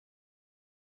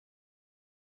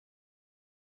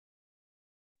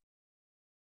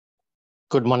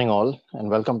Good morning, all, and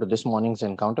welcome to this morning's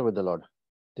encounter with the Lord.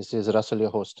 This is Russell, your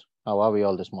host. How are we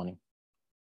all this morning?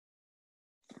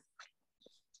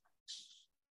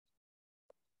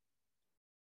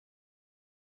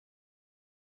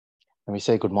 And we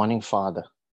say, Good morning, Father.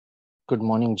 Good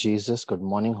morning, Jesus. Good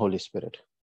morning, Holy Spirit.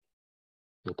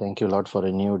 We thank you, Lord, for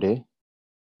a new day.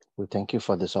 We thank you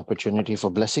for this opportunity, for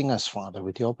blessing us, Father,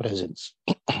 with your presence.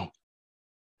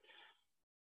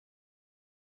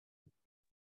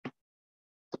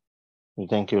 We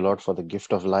thank you, Lord, for the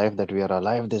gift of life that we are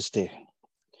alive this day.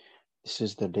 This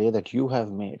is the day that you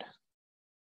have made.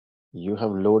 You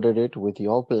have loaded it with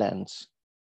your plans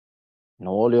and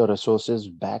all your resources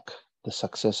back the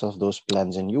success of those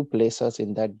plans. And you place us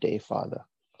in that day, Father.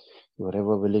 You are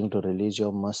ever willing to release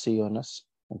your mercy on us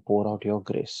and pour out your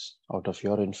grace out of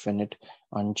your infinite,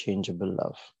 unchangeable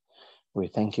love. We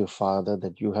thank you, Father,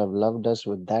 that you have loved us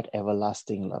with that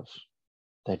everlasting love,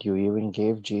 that you even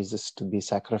gave Jesus to be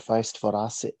sacrificed for our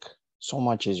sake. So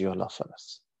much is your love for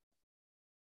us.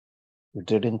 You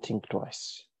didn't think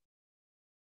twice.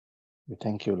 We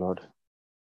thank you, Lord,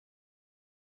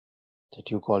 that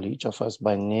you call each of us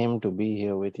by name to be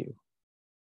here with you,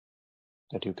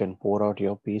 that you can pour out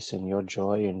your peace and your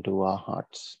joy into our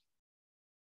hearts,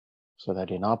 so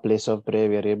that in our place of prayer,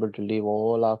 we are able to leave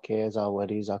all our cares, our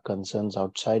worries, our concerns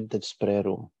outside this prayer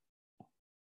room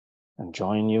and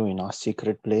join you in our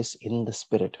secret place in the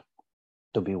Spirit,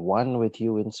 to be one with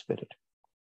you in spirit,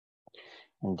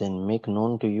 and then make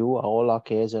known to you all our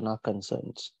cares and our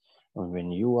concerns. And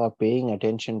when you are paying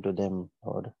attention to them,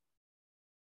 Lord,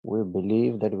 we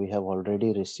believe that we have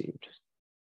already received.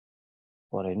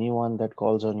 For anyone that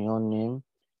calls on your name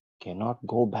cannot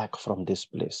go back from this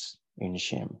place in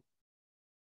shame.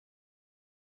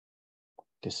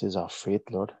 This is our faith,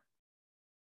 Lord.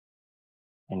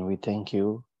 And we thank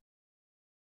you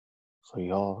for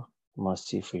your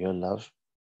mercy, for your love,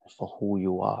 for who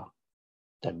you are.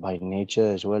 That by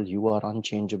nature as well, you are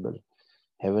unchangeable.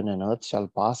 Heaven and earth shall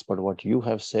pass, but what you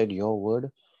have said, your word,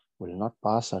 will not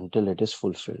pass until it is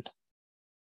fulfilled.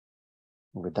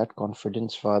 With that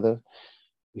confidence, Father,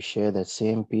 we share that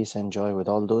same peace and joy with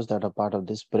all those that are part of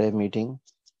this prayer meeting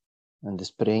and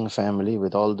this praying family,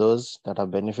 with all those that are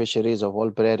beneficiaries of all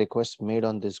prayer requests made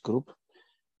on this group,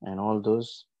 and all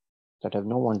those that have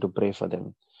no one to pray for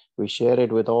them. We share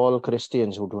it with all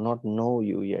Christians who do not know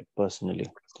you yet personally,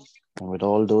 and with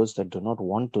all those that do not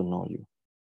want to know you.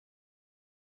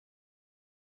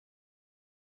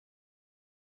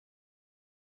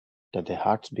 That their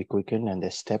hearts be quickened and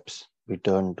their steps be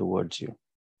turned towards you.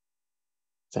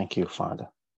 Thank you, Father.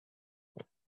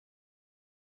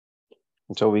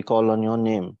 And so we call on your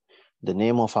name, the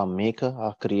name of our Maker,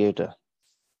 our Creator,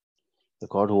 the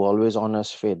God who always honors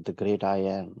faith, the great I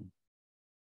Am,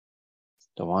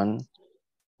 the one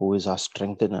who is our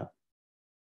strengthener,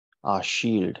 our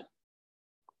shield,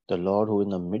 the Lord who in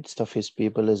the midst of his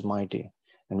people is mighty.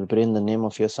 And we pray in the name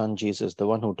of your Son, Jesus, the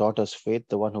one who taught us faith,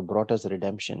 the one who brought us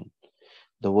redemption,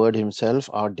 the Word himself,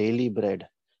 our daily bread,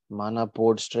 manna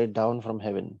poured straight down from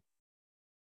heaven.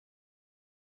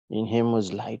 In him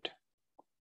was light.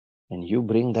 And you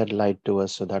bring that light to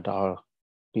us so that our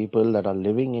people that are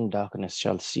living in darkness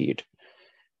shall see it.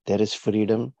 There is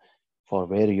freedom, for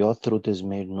where your truth is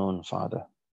made known, Father,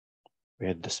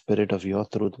 where the Spirit of your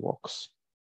truth walks,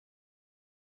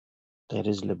 there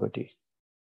is liberty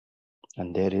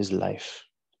and there is life.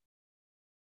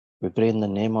 We pray in the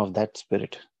name of that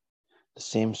Spirit, the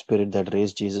same Spirit that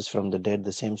raised Jesus from the dead,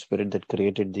 the same Spirit that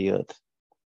created the earth,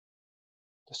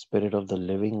 the Spirit of the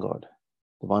living God,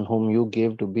 the one whom you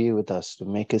gave to be with us, to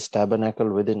make his tabernacle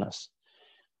within us,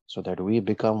 so that we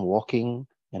become walking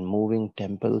and moving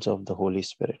temples of the Holy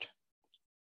Spirit.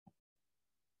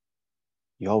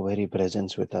 Your very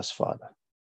presence with us, Father,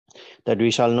 that we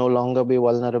shall no longer be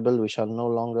vulnerable, we shall no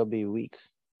longer be weak,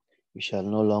 we shall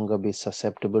no longer be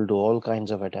susceptible to all kinds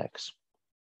of attacks.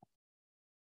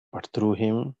 But through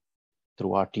him,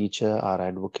 through our teacher, our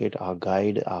advocate, our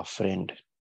guide, our friend,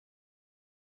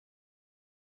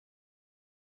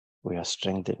 we are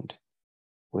strengthened,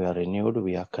 we are renewed,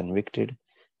 we are convicted,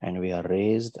 and we are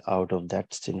raised out of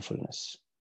that sinfulness.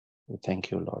 We thank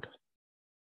you, Lord.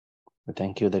 We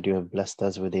thank you that you have blessed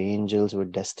us with angels,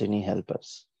 with destiny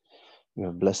helpers. You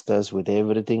have blessed us with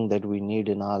everything that we need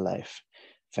in our life.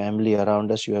 Family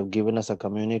around us, you have given us a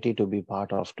community to be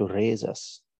part of, to raise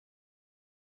us.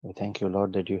 We thank you,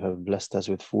 Lord, that you have blessed us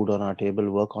with food on our table,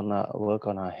 work on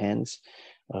our hands,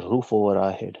 a roof over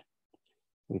our head.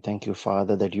 We thank you,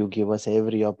 Father, that you give us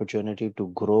every opportunity to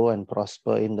grow and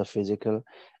prosper in the physical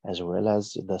as well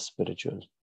as the spiritual.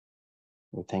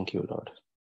 We thank you, Lord.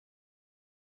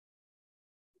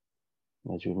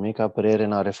 As we make our prayer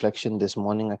and our reflection this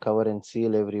morning, I cover and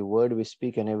seal every word we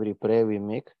speak and every prayer we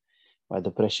make by the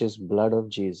precious blood of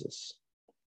Jesus.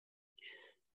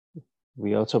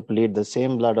 We also plead the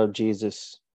same blood of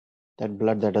Jesus, that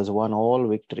blood that has won all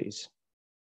victories,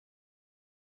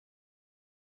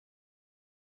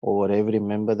 over every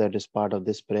member that is part of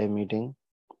this prayer meeting,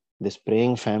 this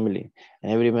praying family,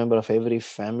 and every member of every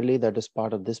family that is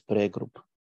part of this prayer group,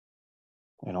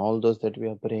 and all those that we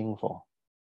are praying for.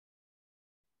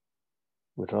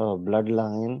 We draw a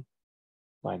bloodline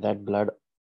by that blood,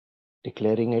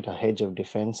 declaring it a hedge of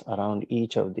defense around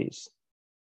each of these.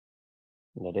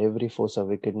 That every force of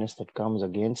wickedness that comes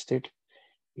against it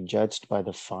be judged by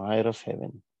the fire of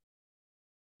heaven.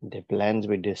 Their plans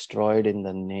be destroyed in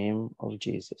the name of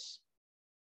Jesus.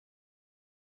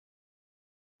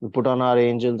 We put on our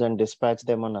angels and dispatch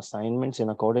them on assignments in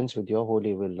accordance with your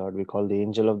holy will, Lord. We call the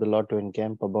angel of the Lord to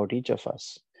encamp about each of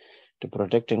us, to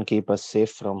protect and keep us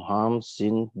safe from harm,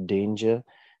 sin, danger,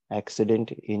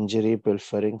 accident, injury,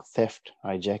 pilfering, theft,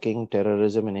 hijacking,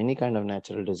 terrorism, and any kind of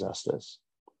natural disasters.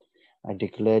 I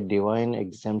declare divine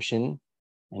exemption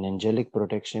and angelic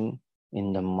protection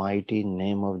in the mighty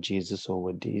name of Jesus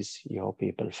over these, your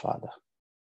people, Father.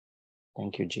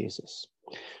 Thank you, Jesus.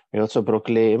 We also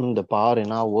proclaim the power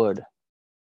in our word.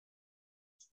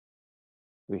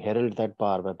 We herald that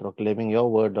power by proclaiming your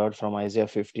word, Lord, from Isaiah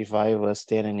 55, verse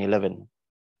 10 and 11.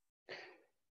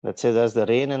 That says, as the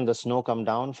rain and the snow come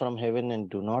down from heaven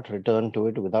and do not return to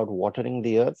it without watering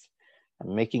the earth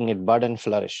and making it bud and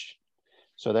flourish,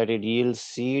 so that it yields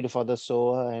seed for the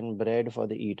sower and bread for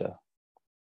the eater.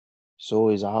 So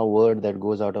is our word that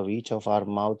goes out of each of our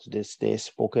mouths this day,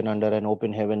 spoken under an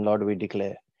open heaven, Lord, we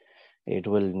declare. It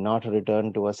will not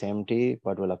return to us empty,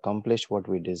 but will accomplish what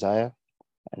we desire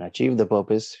and achieve the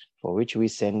purpose for which we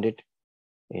send it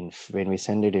when we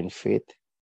send it in faith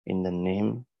in the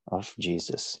name of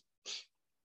Jesus.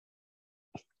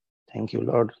 Thank you,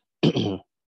 Lord,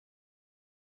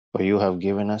 for you have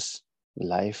given us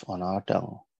life on our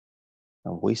tongue.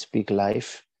 And we speak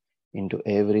life into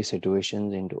every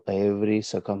situation, into every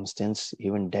circumstance,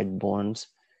 even dead bones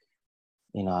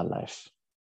in our life.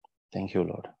 Thank you,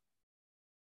 Lord.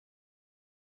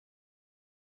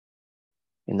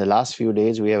 In the last few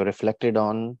days, we have reflected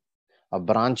on a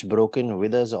branch broken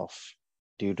withers off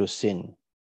due to sin.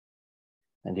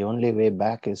 And the only way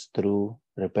back is through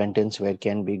repentance, where it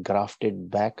can be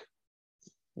grafted back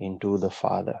into the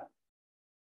Father.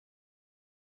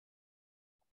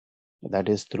 That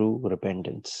is through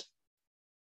repentance.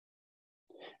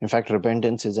 In fact,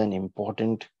 repentance is an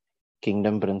important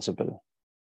kingdom principle.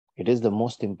 It is the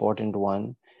most important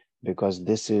one because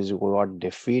this is what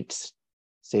defeats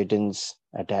Satan's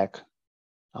attack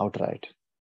outright.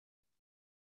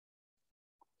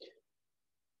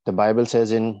 The Bible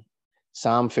says in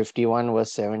Psalm 51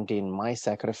 verse 17, my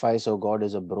sacrifice, O God,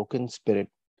 is a broken spirit.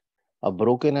 A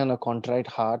broken and a contrite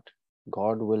heart,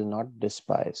 God will not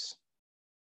despise.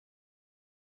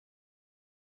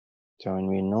 So when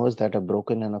we know that a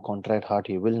broken and a contrite heart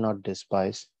He will not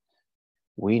despise,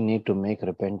 we need to make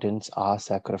repentance our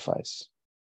sacrifice.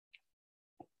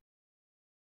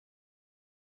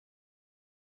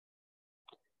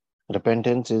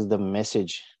 Repentance is the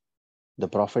message the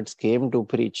prophets came to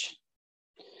preach.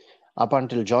 Up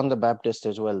until John the Baptist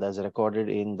as well, that's recorded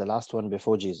in the last one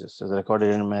before Jesus, as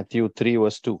recorded in Matthew 3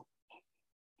 verse 2.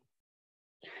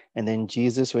 And then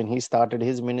Jesus, when He started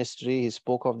His ministry, He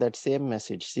spoke of that same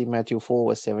message. See Matthew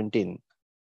 4 verse 17.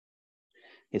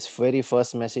 His very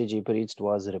first message He preached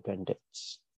was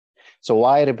repentance. So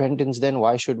why repentance then?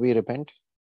 Why should we repent?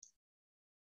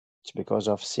 It's because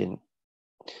of sin.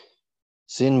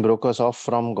 Sin broke us off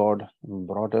from God and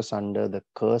brought us under the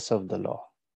curse of the law.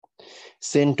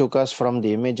 Sin took us from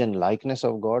the image and likeness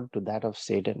of God to that of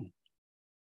Satan.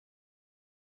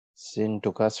 Sin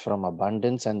took us from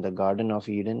abundance and the Garden of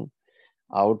Eden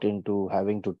out into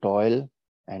having to toil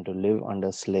and to live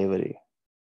under slavery.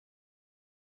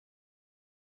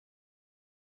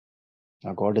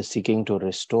 Now God is seeking to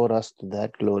restore us to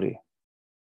that glory.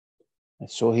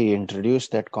 And so He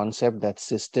introduced that concept, that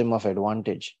system of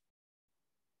advantage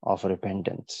of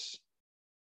repentance,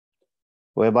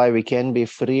 whereby we can be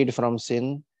freed from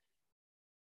sin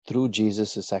through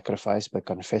Jesus' sacrifice by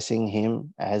confessing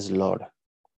Him as Lord,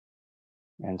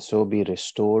 and so be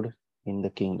restored in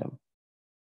the kingdom.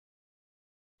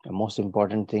 The most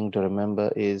important thing to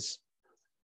remember is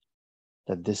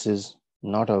that this is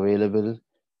not available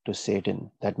to Satan.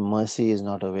 That mercy is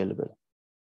not available.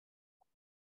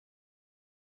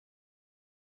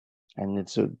 And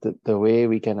it's the way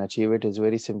we can achieve it is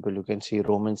very simple. You can see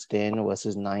Romans 10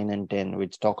 verses 9 and 10,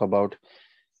 which talk about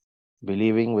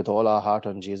believing with all our heart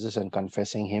on Jesus and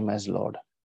confessing him as Lord.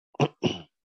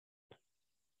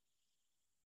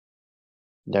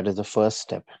 That is the first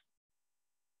step.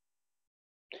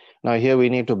 Now here we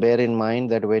need to bear in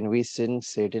mind that when we sin,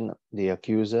 Satan, the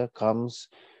accuser, comes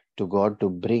to God to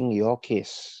bring your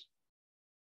case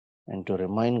and to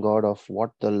remind God of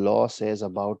what the law says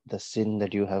about the sin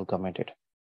that you have committed,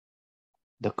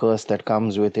 the curse that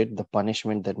comes with it, the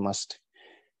punishment that must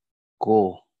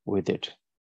go with it.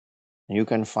 You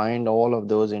can find all of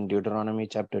those in Deuteronomy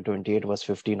chapter 28, verse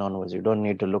 15 onwards. You don't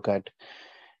need to look at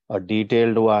a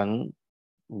detailed one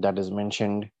that is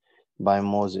mentioned by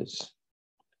Moses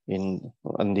in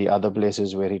the other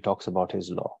places where he talks about his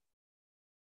law.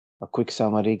 A quick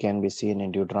summary can be seen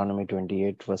in Deuteronomy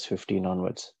 28, verse 15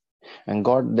 onwards. And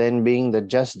God, then being the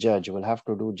just judge, will have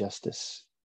to do justice.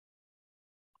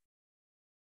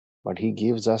 But he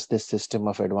gives us this system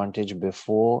of advantage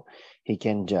before he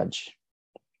can judge.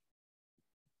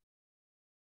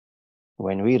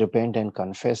 When we repent and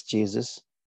confess Jesus,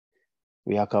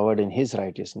 we are covered in his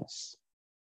righteousness.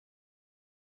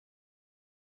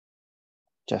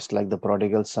 Just like the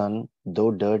prodigal son,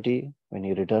 though dirty, when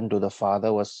he returned to the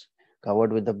Father, was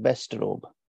covered with the best robe.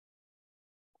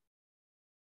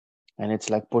 And it's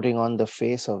like putting on the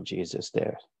face of Jesus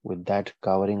there with that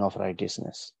covering of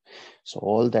righteousness. So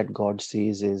all that God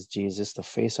sees is Jesus, the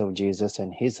face of Jesus,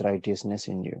 and his righteousness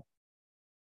in you.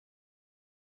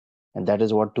 And that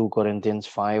is what 2 Corinthians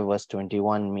 5 verse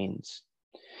 21 means.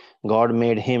 God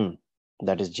made him,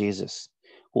 that is Jesus,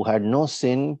 who had no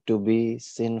sin, to be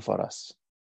sin for us,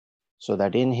 so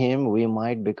that in him we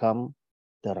might become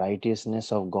the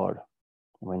righteousness of God.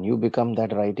 When you become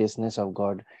that righteousness of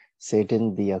God,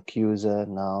 Satan, the accuser,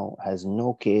 now has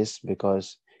no case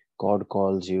because God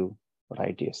calls you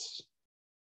righteous.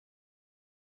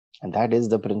 And that is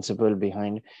the principle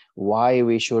behind why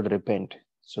we should repent,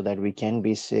 so that we can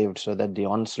be saved, so that the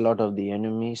onslaught of the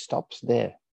enemy stops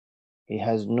there. He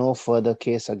has no further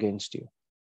case against you.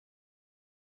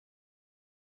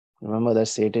 Remember that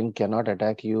Satan cannot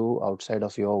attack you outside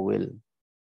of your will.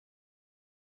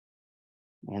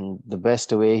 And the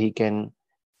best way he can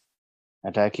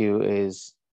attack you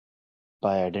is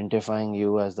by identifying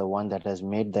you as the one that has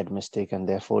made that mistake, and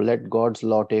therefore let God's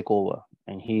law take over,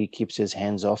 and he keeps his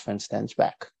hands off and stands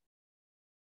back.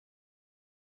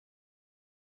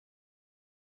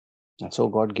 And so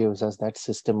God gives us that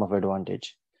system of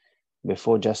advantage.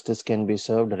 Before justice can be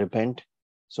served, repent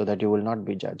so that you will not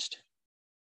be judged.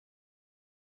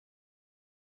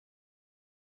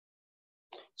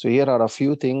 So here are a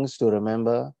few things to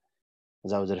remember.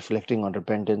 As I was reflecting on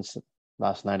repentance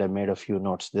last night, I made a few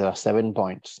notes. There are 7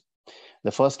 points.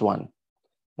 The first one,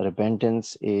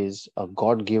 repentance is a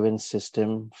God-given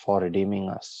system for redeeming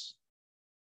us.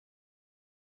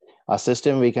 A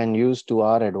system we can use to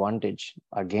our advantage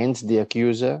against the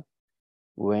accuser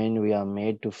when we are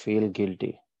made to feel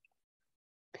guilty.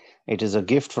 It is a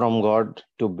gift from God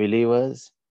to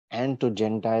believers and to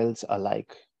Gentiles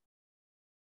alike.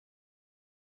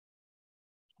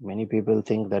 Many people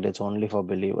think that it's only for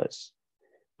believers.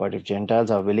 But if Gentiles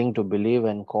are willing to believe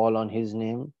and call on his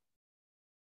name,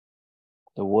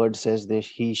 the word says that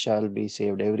he shall be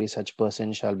saved. Every such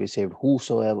person shall be saved.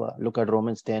 Whosoever. Look at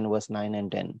Romans 10 verse 9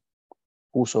 and 10.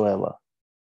 Whosoever.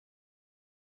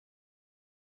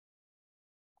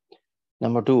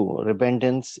 Number 2,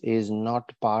 repentance is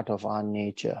not part of our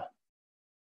nature.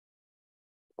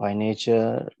 By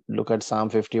nature, look at Psalm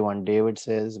 51. David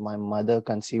says, my mother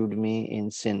conceived me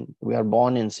in sin. We are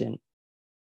born in sin.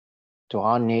 So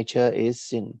our nature is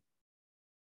sin.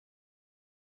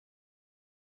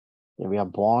 We are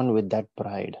born with that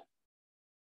pride.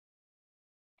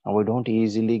 And we don't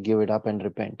easily give it up and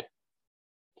repent.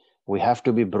 We have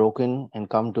to be broken and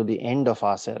come to the end of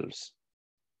ourselves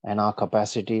and our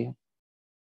capacity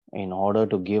in order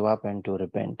to give up and to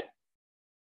repent.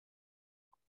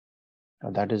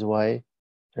 And that is why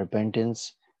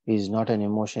repentance is not an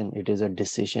emotion, it is a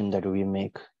decision that we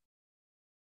make,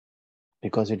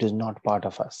 because it is not part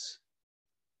of us.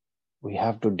 We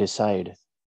have to decide,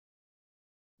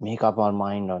 make up our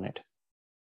mind on it,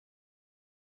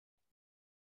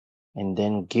 and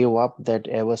then give up that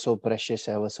ever so precious,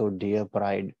 ever so dear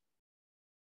pride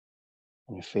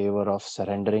in favor of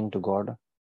surrendering to God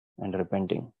and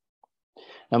repenting.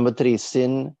 Number 3,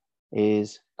 sin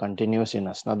is continuous in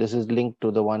us. Now this is linked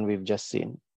to the one we've just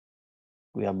seen.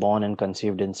 We are born and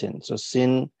conceived in sin. So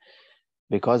sin,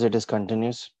 because it is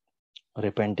continuous,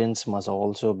 repentance must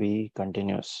also be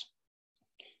continuous.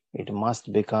 It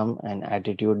must become an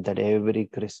attitude that every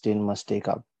Christian must take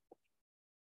up.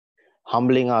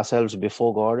 Humbling ourselves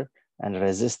before God and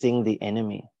resisting the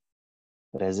enemy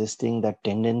resisting that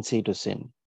tendency to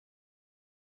sin.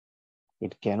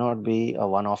 It cannot be a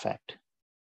one-off act.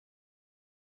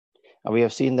 We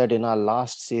have seen that in our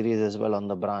last series as well on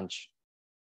the branch.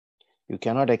 You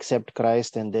cannot accept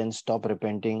Christ and then stop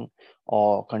repenting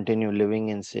or continue living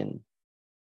in sin.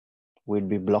 We'd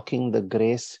be blocking the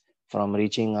grace from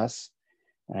reaching us,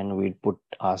 and we'd put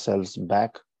ourselves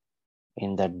back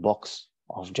in that box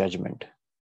of judgment.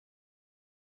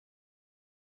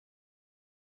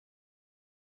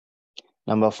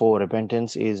 Number 4,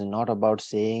 repentance is not about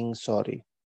saying sorry.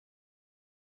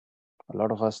 A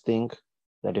lot of us think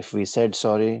that if we said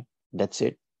sorry, that's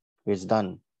it, it's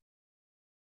done.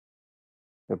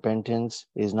 Repentance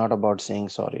is not about saying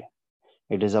sorry.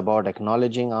 It is about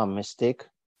acknowledging our mistake,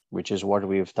 which is what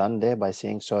we've done there by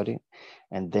saying sorry,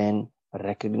 and then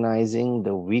recognizing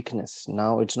the weakness.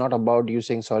 Now, it's not about you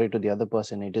saying sorry to the other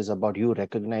person. It is about you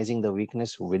recognizing the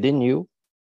weakness within you,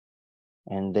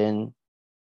 and then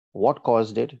what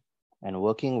caused it, and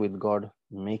working with God,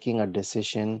 making a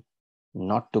decision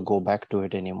not to go back to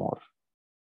it anymore.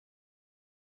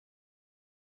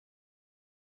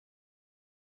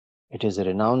 It is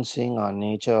renouncing our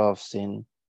nature of sin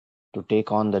to take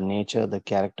on the nature, the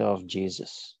character of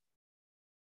Jesus.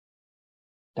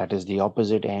 That is the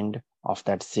opposite end of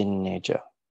that sin nature.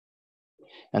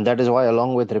 And that is why,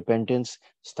 along with repentance,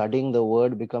 studying the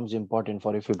word becomes important.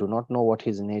 For if you do not know what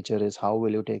his nature is, how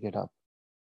will you take it up?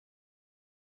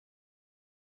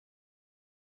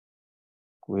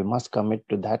 We must commit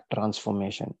to that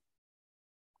transformation.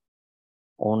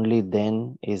 Only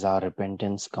then is our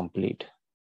repentance complete.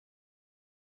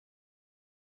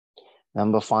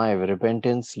 Number 5,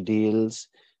 repentance deals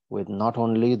with not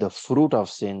only the fruit of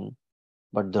sin,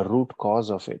 but the root cause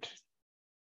of it.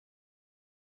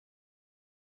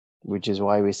 Which is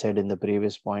why we said in the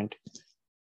previous point,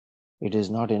 it is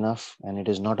not enough and it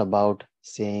is not about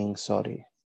saying sorry.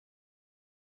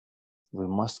 We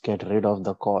must get rid of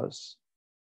the cause.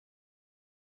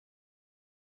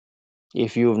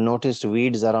 If you've noticed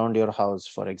weeds around your house,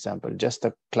 for example, just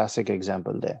a classic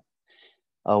example there,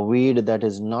 a weed that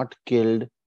is not killed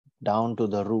down to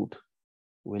the root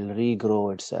will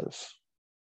regrow itself.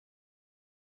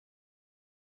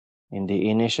 In the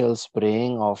initial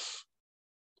spraying of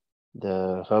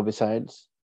the herbicides,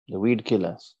 the weed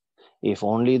killers, if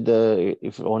only the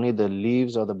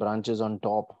leaves or the branches on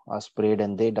top are sprayed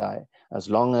and they die, as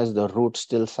long as the root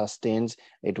still sustains,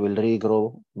 it will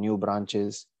regrow new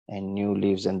branches and new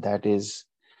leaves. And that is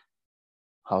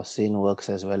how sin works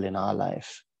as well in our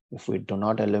life. If we do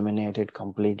not eliminate it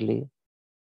completely,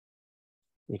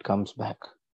 it comes back.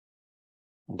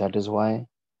 And that is why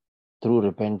through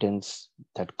repentance,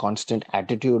 that constant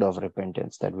attitude of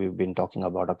repentance that we've been talking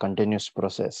about, a continuous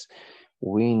process,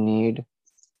 we need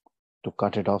to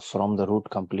cut it off from the root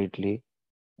completely.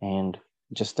 And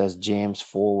just as James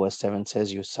 4 verse 7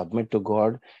 says, you submit to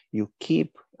God, you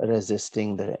keep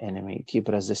resisting the enemy, keep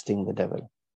resisting the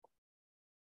devil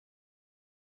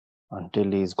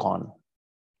until he is gone,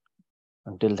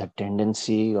 until that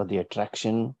tendency or the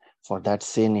attraction for that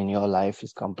sin in your life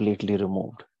is completely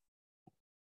removed.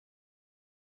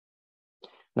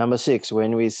 Number 6,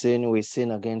 when we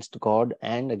sin against God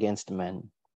and against man.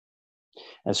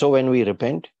 And so when we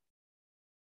repent,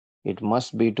 it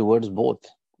must be towards both.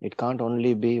 It can't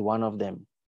only be one of them.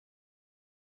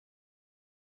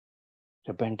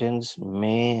 Repentance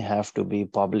may have to be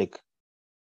public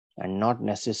and not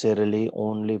necessarily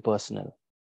only personal.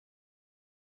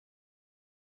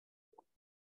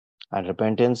 And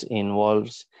repentance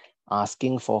involves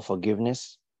asking for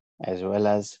forgiveness as well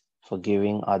as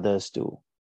forgiving others too.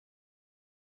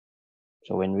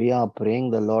 So when we are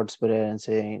praying the Lord's Prayer and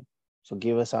saying,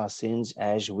 forgive us our sins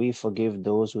as we forgive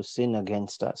those who sin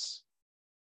against us,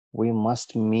 we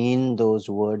must mean those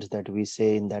words that we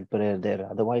say in that prayer there.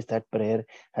 Otherwise, that prayer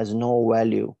has no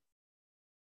value.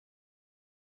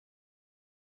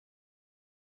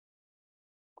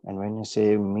 And when you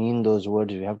say mean those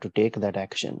words, you have to take that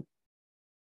action.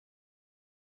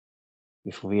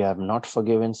 If we have not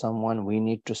forgiven someone, we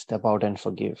need to step out and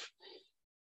forgive.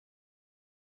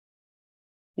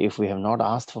 If we have not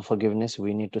asked for forgiveness,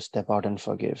 we need to step out and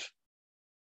forgive.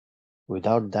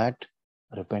 Without that,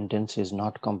 repentance is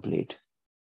not complete.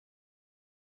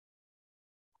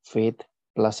 Faith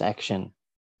plus action.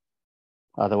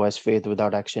 Otherwise, faith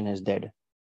without action is dead.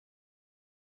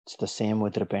 It's the same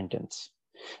with repentance.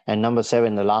 And number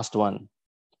 7, the last one.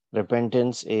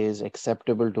 Repentance is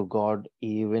acceptable to God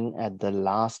even at the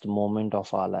last moment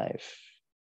of our life.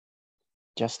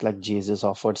 Just like Jesus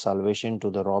offered salvation to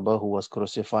the robber who was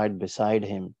crucified beside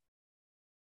him,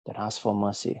 that asked for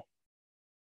mercy.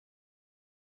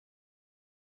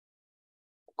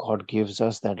 God gives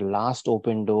us that last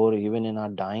open door even in our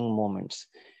dying moments.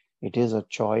 It is a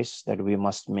choice that we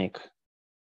must make.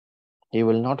 He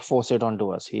will not force it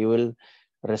onto us. He will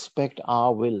respect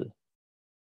our will.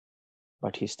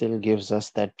 But he still gives us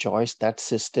that choice, that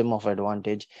system of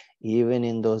advantage, even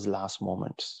in those last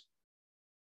moments.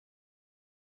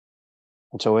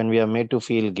 And so when we are made to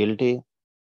feel guilty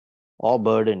or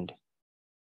burdened,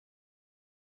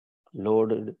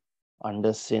 loaded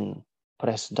under sin,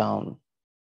 pressed down,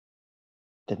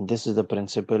 then this is the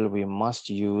principle we must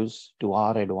use to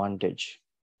our advantage.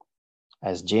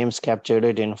 As James captured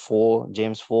it in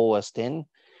James 4 verse 10,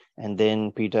 and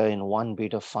then Peter in 1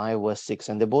 Peter 5 verse 6.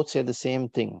 And they both say the same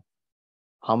thing.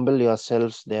 Humble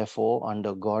yourselves, therefore,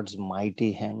 under God's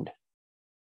mighty hand,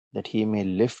 that he may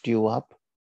lift you up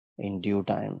in due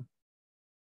time.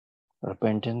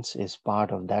 Repentance is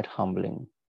part of that humbling.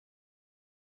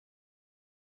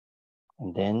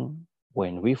 And then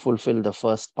when we fulfill the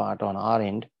first part on our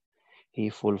end, he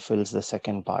fulfills the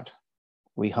second part.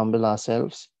 We humble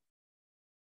ourselves.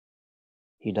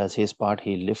 He does his part.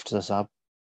 He lifts us up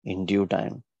in due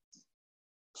time.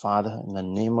 Father, in the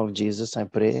name of Jesus, I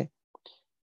pray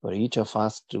for each of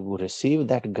us to receive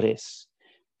that grace,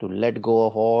 to let go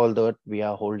of all that we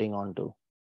are holding on to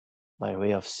by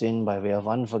way of sin, by way of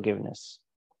unforgiveness,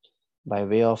 by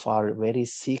way of our very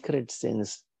secret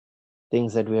sins,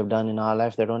 things that we have done in our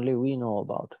life that only we know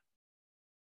about.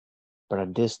 But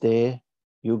at this day,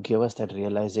 you give us that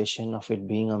realization of it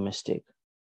being a mistake.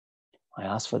 I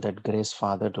ask for that grace,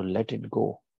 Father, to let it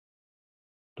go,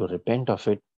 to repent of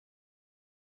it,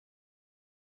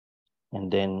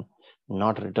 and then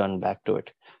not return back to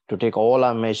it, to take all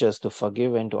our measures to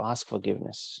forgive and to ask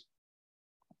forgiveness.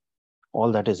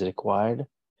 All that is required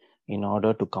in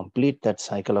order to complete that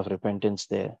cycle of repentance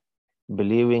there,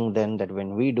 believing then that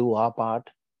when we do our part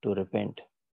to repent,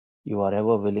 you are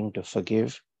ever willing to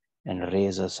forgive and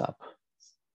raise us up.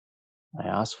 I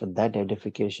ask for that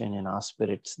edification in our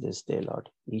spirits this day, Lord,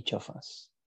 each of us,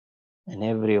 and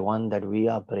every one that we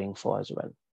are praying for as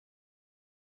well.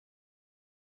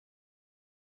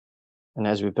 And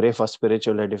as we pray for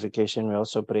spiritual edification, we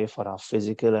also pray for our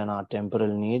physical and our temporal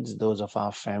needs, those of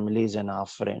our families and our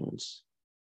friends.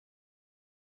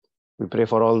 We pray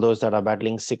for all those that are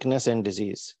battling sickness and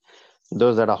disease.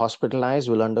 Those that are hospitalized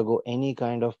will undergo any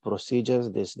kind of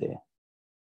procedures this day.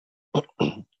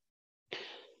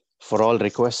 For all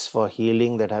requests for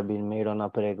healing that have been made on our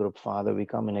prayer group, Father, we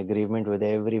come in agreement with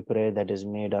every prayer that is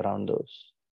made around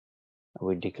those.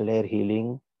 We declare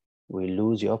healing. We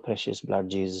lose your precious blood,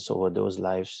 Jesus, over those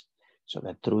lives, so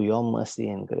that through your mercy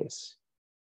and grace,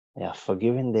 they are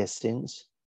forgiven their sins,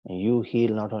 and you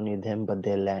heal not only them, but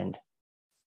their land.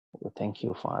 We thank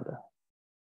you, Father.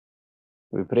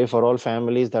 We pray for all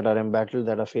families that are embattled,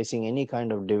 that are facing any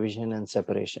kind of division and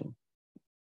separation.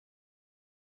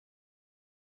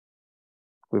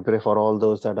 We pray for all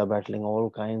those that are battling all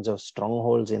kinds of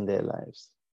strongholds in their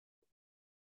lives,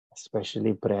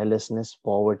 especially prayerlessness,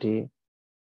 poverty,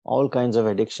 all kinds of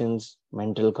addictions,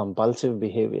 mental compulsive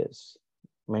behaviors,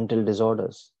 mental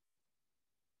disorders.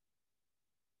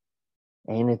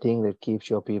 Anything that keeps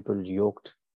your people yoked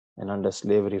and under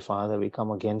slavery, Father, we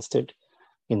come against it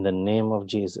in the name of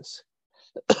Jesus.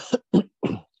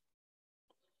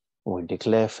 We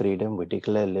declare freedom, we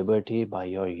declare liberty by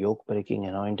your yoke-breaking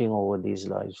anointing over these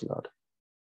lives, Lord.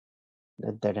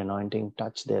 Let that anointing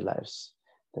touch their lives,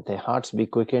 that their hearts be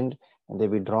quickened and they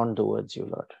be drawn towards you,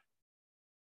 Lord.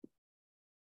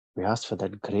 We ask for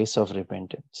that grace of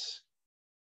repentance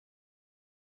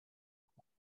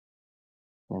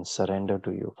and surrender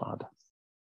to you, Father.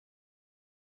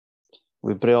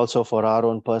 We pray also for our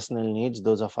own personal needs,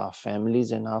 those of our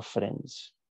families and our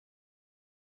friends.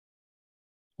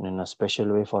 And in a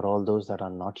special way for all those that are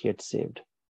not yet saved.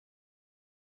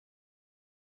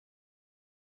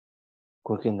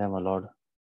 Quicken them, O Lord,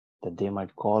 that they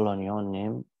might call on your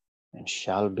name and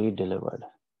shall be delivered.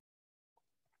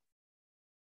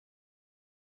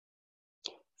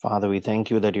 Father, we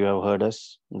thank you that you have heard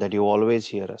us, that you always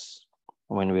hear us.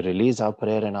 When we release our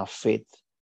prayer and our faith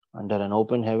under an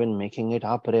open heaven, making it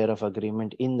our prayer of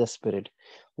agreement in the Spirit,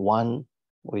 one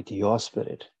with your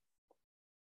Spirit.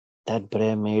 That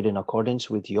prayer made in accordance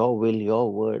with your will,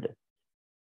 your word,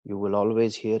 you will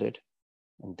always hear it.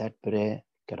 And that prayer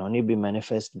can only be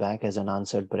manifest back as an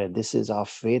answered prayer. This is our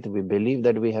faith. We believe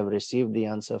that we have received the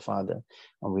answer, Father.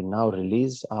 And we now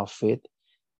release our faith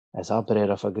as our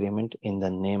prayer of agreement in the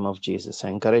name of Jesus. I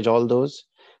encourage all those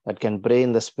that can pray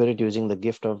in the Spirit using the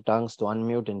gift of tongues to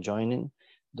unmute and join in.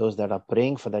 Those that are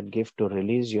praying for that gift to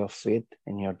release your faith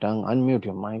in your tongue, unmute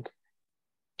your mic.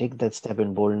 Take that step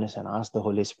in boldness and ask the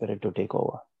Holy Spirit to take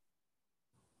over.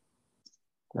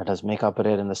 Let us make our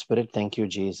prayer in the Spirit. Thank you,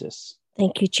 Jesus.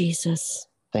 Thank you, Jesus.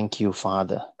 Thank you,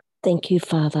 Father. Thank you,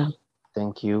 Father.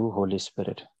 Thank you, Holy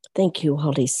Spirit. Thank you,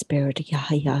 Holy Spirit.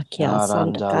 Yahya kia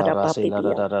santa kada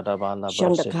papipia.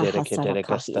 Shanda kaha sara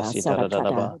kahia sara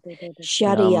kada.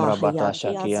 Sharia haya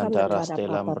kia santa kada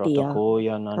papapia.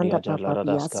 Kanda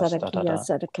papapia sara kia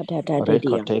sara kada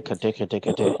dadia.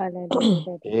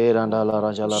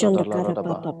 Shanda kada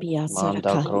papapia sara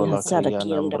kahia sara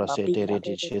kianda papia.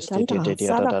 Kanda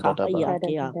sara kahaya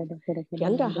kia.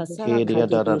 Kianda hasara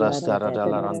kadidi la da da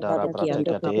da da sara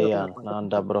kianda papapa.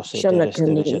 Shanda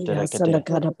kani ya sanda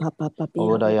kada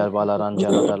papapia. Odaya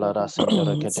Balaranja Dalara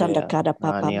Sanda Sandarakete, kada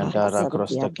papa Aniandara sanda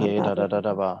kia Crostake papa. da da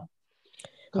da ba.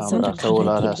 Sanda Cambra kada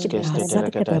Sola kiri Rasqueste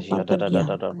sanda kada Terecatia papa da da pia.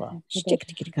 da da ba. Stick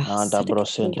kiri Anda sanda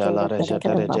Brosenta la kada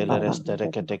kada Resetare papa. Geleres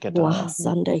Wah Terecatecataya.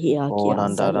 sanda hia kia Oranda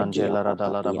sanda kia Rangela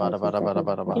papa Radala pia. Bada Bada Bada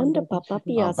Bada Ba. Yanda papa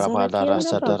pia sanda Abrabada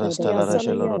kianda Rasatara papa pia Stella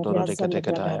sanda Regelo hia Rodoro kia de sanda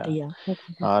kada Catecataya. dia.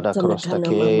 Ada Sanda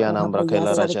kana Crostake mama and papa pia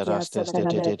Ambracela sanda kia Rajaraste sanda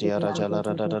kada Stetitia dia. Rajala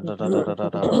da da da da da da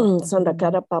da ba. Sanda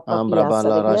kada papa pia Ambrabala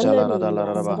sanda kianda Rajala dia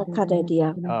Radala ba. sanda kada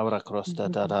dia. Abra Crosta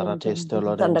Taratista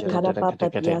Sanda Lorangela kada papa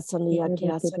Terecatecate. pia sanda hia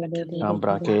kia sanda kada dia.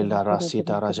 Ambrakela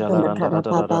rasita rajala Sanda randa kada da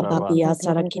da da papa da ba. papia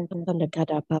saraki sanda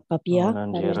kada papa pia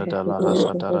Nanjira da la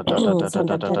rasata da da da da da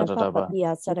sanda da da kada da da papa ba.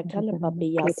 pia sarakana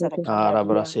papia sarakada Ara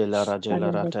dia brasila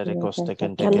rajela rata de costa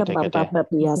kente kanda kete papa kete.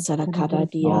 papia sarakada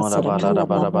dia Ora bala da sarakana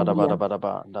bada papa bada bada pia bada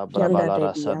ba. Da kanda brabala de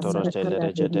rasa dia torostele sarakada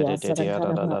reje de dia de de de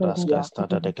ara sarakana da da papa raska pia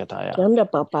stata de ketaya. kanda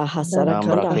papa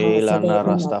hasarakanda Ambrakela na hasarakada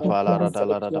rasta de fala dia rada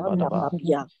la da bada sarakanda ba.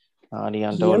 papia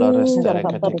Ariandola kanda restere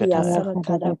papa kete pia ketaya.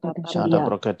 sarakada papa Shada pia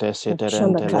brokete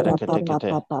shanda siterentele kada rekete papa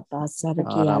kete. papa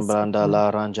sarakia Arambranda saka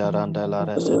la ranja randa la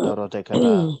resetoro te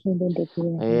kata.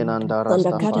 Enanda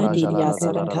sanda rasta kada faraja la dia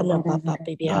rada la rada sarakana ba. papa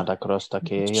pia Ada crosta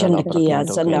ke yanda Shandakia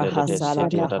brakanto ke Sanda le de de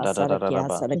city Hasaraka da da da da da da Hasarakia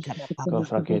ba. Sarakada Papa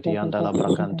Kofraketi yanda la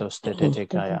brakanto stete te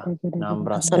kaya.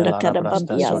 Nambra stella ra Sandakada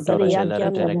brasta Papia sotore Sariaki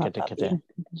gelere and tere kete Papia kete.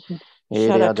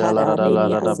 Area da la Sharakada da da la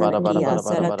da Dedia da ba da ba da ba Sarakia da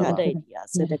ba da ba da ba. Sarakada Dia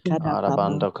Sadakada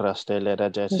Papa Arabando craste le de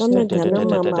de stete de Sandakana de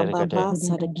de de Mama de Papa kete.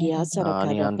 Sarakia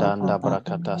Ani Sarakada anda anda Papa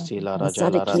brakata sila raja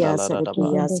la ra da Sarakia la da da ba.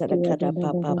 Sarakia Sarakada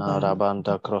Papa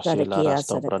Arabanda crosti la Sarakia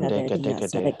rasto brande Sarakada kete Dia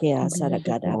kete. Sarakia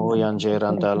Sarakada O Papa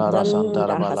yanjeranda la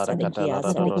rasandara Sanda balara Hasarakia katala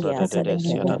da da da Sarakia da da da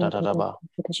sia da Sarakada da da da ba.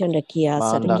 Shandakia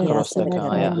Banda Sarakia crosta Sarakada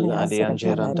kaya. Dia Adi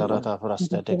Sarakada anjeranta Dia rata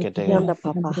frasta de kete. Yanda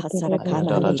papa hasara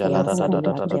kara Ayandara jala didia da da da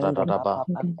da sanaya da da da yanda da da ba.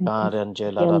 papa papa Karen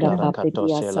jela da yanda da papa rakato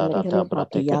dia sela sana da da kana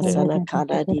papa brate ya kete. sana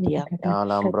kara didia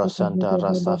Alambra santa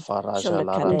rasta faraja shanda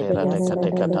la kara ratera dia de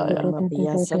sana kete kana kataya. mama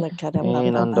ya sana kara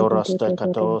papa Inandora sta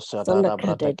kato sada sana da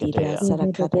kara brate didia kete. sana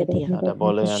kara dia Ada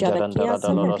bole shara kia anjarandara da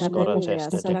sana loros kara kora didia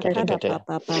teste de sana kete kara kete.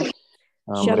 papa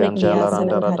shanda kia Ambriangela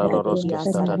sana randara da kara loros didia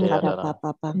kesta sana de kara adana.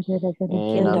 papa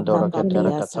yanda Inandora papa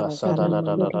katera dia kata sana sada kara da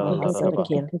da mama da da da da da hasara ba.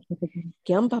 kia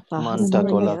Kiamba Manta hasara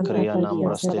cola kianda cria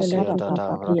kadia nambraste sia sarakada data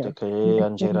papa pia. rate che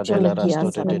angera della Shandakia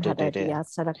resto sarakada de. dia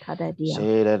sarakada dia.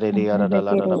 Sera de diara da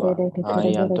la da ba.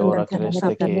 Ariantora Sandakada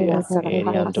creste papa che pia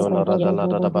sarakada eriantola sarakia.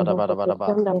 da da ba da ba da ba da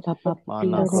ba. Shanda papa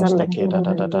Mana pia croste che da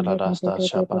da sandakada da da da dia. da sta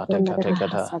shapa te Shandakaha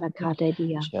categata. sarakada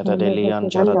dia. Shada de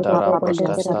liangera Shanda dara papa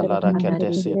pia prostesta la sarakada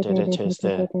rakete dia. siete de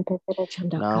ceste.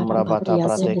 Shandakada Namra bata papia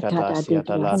pratekata sarakada sia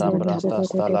da dia la sarakada rambrasta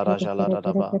sta papa. la raja la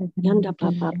da ba. Yanda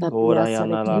papa papia Ora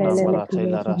yana la sarakia rambara te sarakada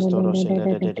la dia. rastoro sele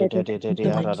de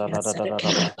ara da Shandakia da da da da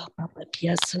sarakada ba. papa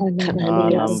papia sarakada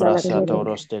dia Anambra sarakada.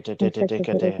 satoros te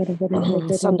kete.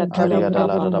 Sandakana Aria da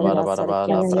la da papa da ba da pia ba da ba sarakia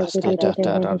la braste sarakada ta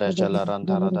ta dia. da de jala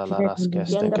randara da la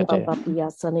raskeste Yanda kete. papa pia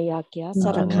sanayakia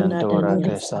sarakada Anyantora dia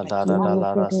kesa da da sarakia. da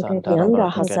la rasantara Yanda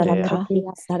brate kete. hasarakahi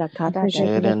sarakada dia.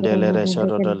 Sheden de le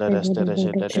resoro de le reste de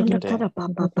jete de kete. Shandakara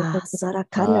papa pa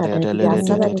sarakana Aria de le dia de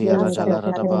sarakia ara jala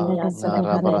da da sarakada ba. dia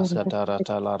Nara sarakada. braska ta ra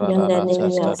ta la ra da Yanda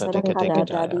niya raskesta de kete sarakada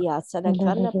ketaya. dia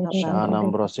sarakana papa.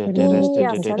 Shanambro se te reste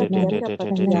Iya sarakianda de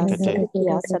papia kete.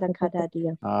 sarakia sarakada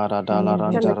dia. Ara da la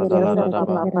rantara da la Shandakianda da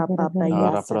ba. papa papa ya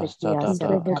Ara sarakia prostata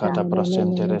ta sarakada. kata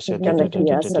prosentere se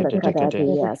Shandakia sarakada kete.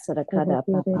 dia sarakada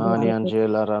Ani papa.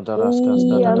 Angela Radaraska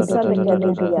Iya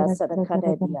sandakada dia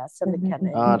sarakada dia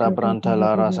sandakada Ara dia. Branta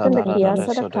Lara Shandakia Sadara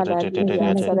Soda sarakada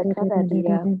dia sarakada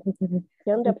dia.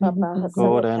 Yanda papa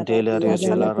Code and hasarakada dia Delaria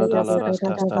Gela sanakia Radalaras sarakada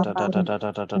Casta papa.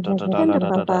 Yanda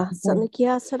papa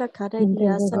sanakia sarakada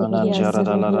dia sanakia Ananjara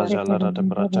Dalara sanakia. Jalara de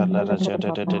Brata Lara Shandakada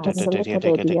papa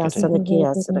sanakada dia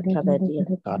sanakia sarakada dia.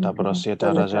 Kata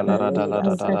Brosita Rajalara Sandakadania,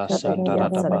 Dalara Sadakadadia,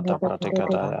 Santara da Bata Sadakada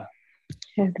Papa. Praticataya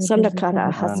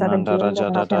Sandakada, Ananda Hasarakianda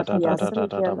Raja da Papa Pia,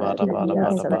 Sanakianda Bada Bada Dia,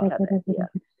 Bada Ba Sadakadadia.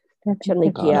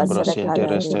 Chanikia Sadakada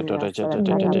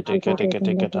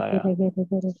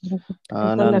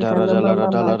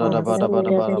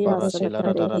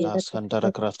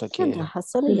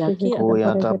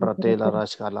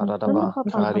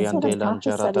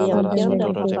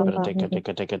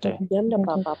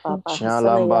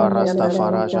Shalamba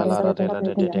Rastafara Jalara de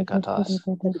Katas.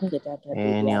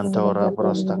 Enyantora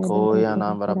Prostakoya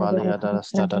Nambra Balia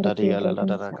Stadadia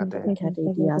Ladakate.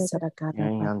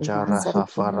 Enyanjara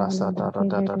Hafara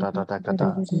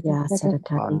Satadakata.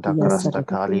 Panda Krasta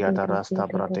Kalia Darasta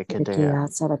Bratekete.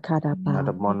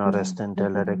 Adamona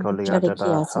Restentele Recolia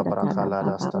Habrakala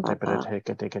Rasta Tepete.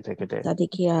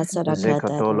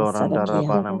 Zekatolo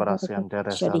Randarabana Brasian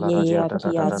Teresala Raja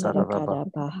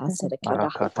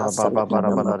Marakata Baba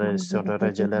Barabada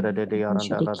Sota Gelere de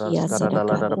Aranda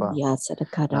Skaradala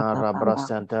Narabra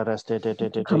Santa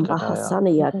Restete Kataya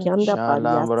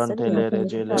Shalam Rantele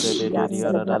Gelere de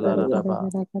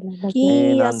Diaradala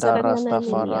Enanda Rasta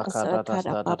Faraka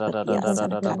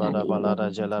Balada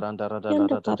Gelaranda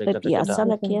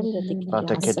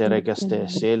Pateketeregeste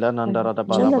Sela Nandara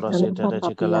Balabrosita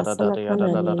Chicalada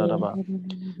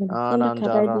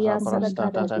Ananda Raha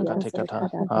Brastata Katikata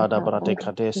Ada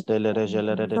Bratekades de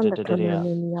Regelere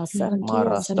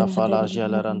Marasta Fala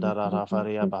Gelaranda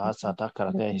Rafaria Bahasa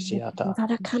Takrate Siata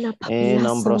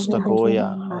Enambrosta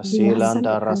Koya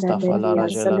Silanda Rasta Fala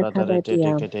Gelarada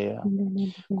Teketea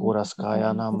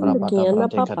Kuraskaya Nambra Bata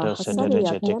Bratekata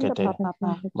Seteregetekete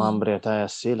Mambreta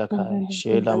Silakai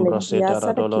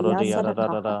Shelambroseta Doloro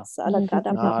Diarada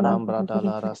Arambra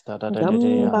Dala Rasta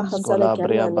Dea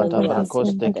Scolabria Batabra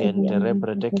Coste Kente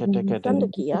Repretekete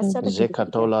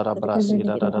Zekatola Rabrasi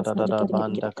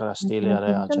Banda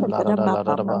Castilia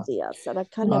Chalara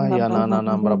Ayana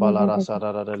Nambra Balara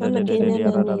Sada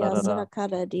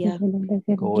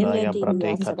Kodaya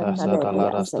Brate Kata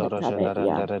Satalara Storosha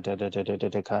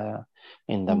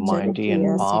in the mighty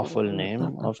and powerful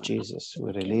name of Jesus.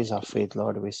 We release our faith,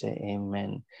 Lord. We say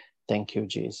amen. Thank you,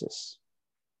 Jesus.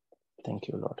 Thank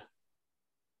you, Lord.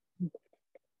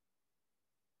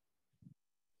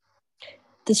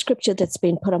 The scripture that's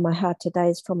been put on my heart today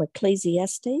is from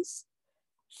Ecclesiastes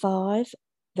 5,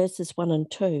 verses 1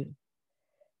 and 2.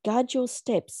 Guard your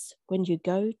steps when you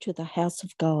go to the house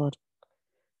of God.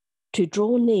 To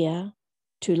draw near,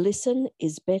 to listen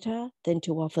is better than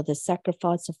to offer the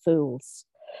sacrifice of fools,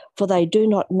 for they do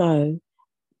not know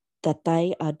that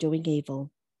they are doing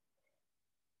evil.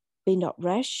 Be not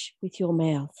rash with your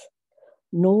mouth,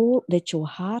 nor let your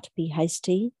heart be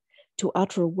hasty to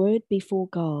utter a word before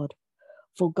God,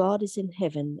 for God is in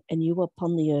heaven and you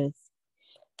upon the earth.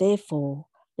 Therefore,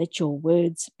 let your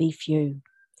words be few.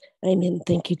 Amen.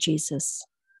 Thank you, Jesus.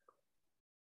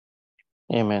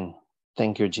 Amen.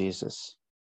 Thank you, Jesus.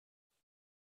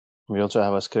 We also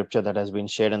have a scripture that has been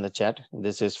shared in the chat.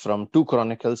 This is from 2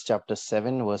 Chronicles chapter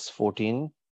 7, verse 14,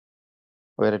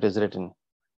 where it is written,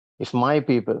 if my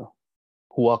people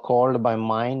who are called by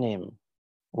my name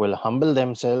will humble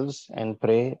themselves and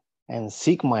pray and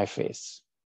seek my face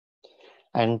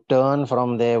and turn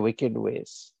from their wicked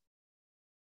ways,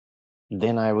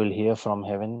 then I will hear from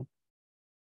heaven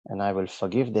and I will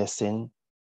forgive their sin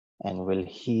and will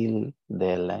heal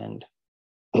their land.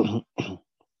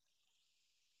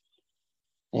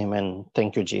 Amen.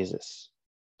 Thank you, Jesus.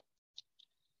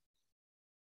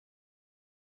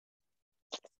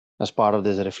 As part of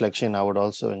this reflection, I would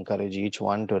also encourage each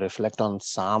one to reflect on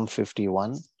Psalm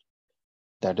 51.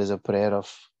 That is a prayer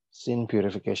of sin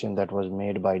purification that was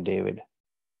made by David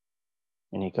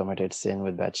when he committed sin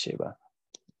with Bathsheba.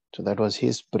 So that was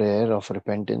his prayer of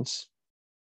repentance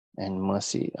and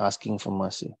mercy, asking for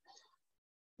mercy,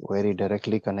 very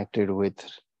directly connected with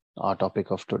our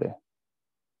topic of today.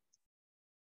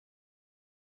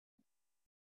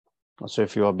 So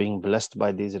if you are being blessed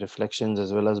by these reflections,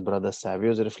 as well as Brother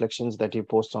Savio's reflections that he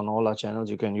posts on all our channels,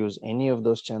 you can use any of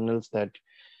those channels that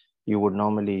you would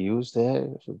normally use there.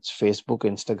 It's Facebook,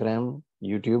 Instagram,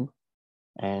 YouTube,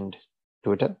 and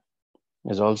Twitter.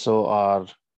 There's also our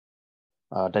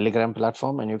Telegram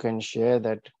platform, and you can share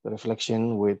that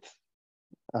reflection with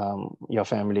your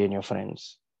family and your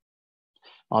friends.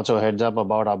 Also, heads up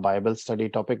about our Bible study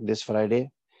topic this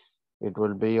Friday. It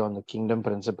will be on the kingdom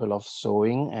principle of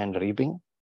sowing and reaping.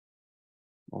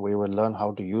 We will learn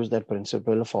how to use that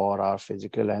principle for our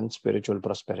physical and spiritual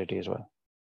prosperity as well.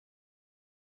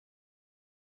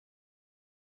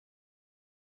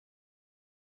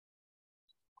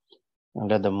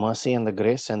 And let the mercy and the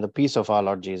grace and the peace of our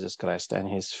Lord Jesus Christ and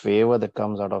his favor that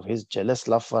comes out of his jealous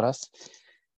love for us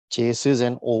chases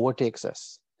and overtakes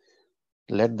us.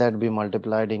 Let that be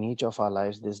multiplied in each of our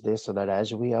lives this day, so that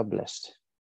as we are blessed,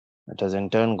 Let us in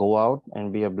turn go out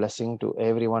and be a blessing to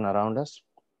everyone around us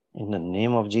in the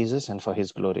name of Jesus and for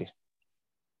his glory.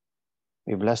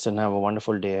 Be blessed and have a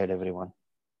wonderful day ahead, everyone.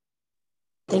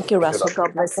 Thank you, Russell.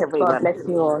 God bless everyone. God bless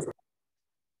you all.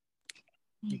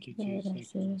 Thank you,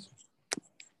 Jesus.